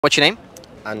What's your name?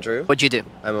 Andrew. What do you do?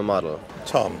 I'm a model.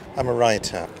 Tom, I'm a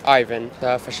writer. Ivan,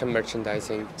 fashion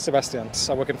merchandising. Sebastian,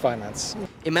 I work in finance.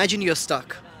 Imagine you're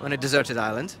stuck on a deserted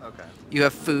island. Okay. You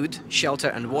have food, shelter,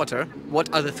 and water.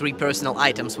 What other three personal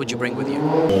items would you bring with you?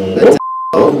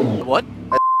 What?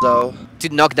 So, To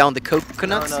knock down the no,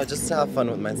 coconuts? just to have fun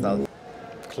with myself.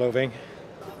 Clothing.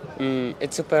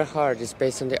 It's super hard. It's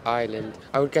based on the island.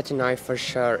 I would get a knife for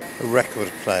sure. A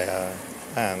record player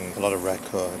and a lot of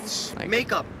records.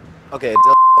 Makeup. Okay,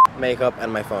 makeup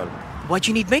and my phone. Why'd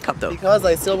you need makeup though? Because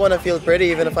I still want to feel pretty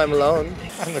even if I'm alone.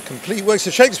 And the complete works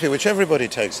of Shakespeare, which everybody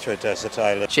takes to a desert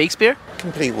island. Shakespeare?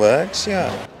 Complete works,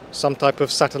 yeah. Some type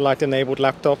of satellite-enabled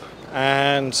laptop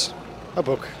and a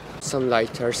book. Some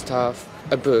lighter stuff.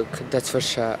 A book, that's for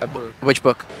sure. A book. Which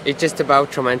book? It's just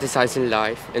about romanticizing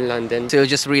life in London. So you'll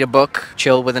just read a book,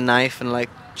 chill with a knife, and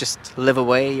just live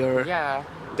away, or... Yeah,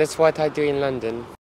 that's what I do in London.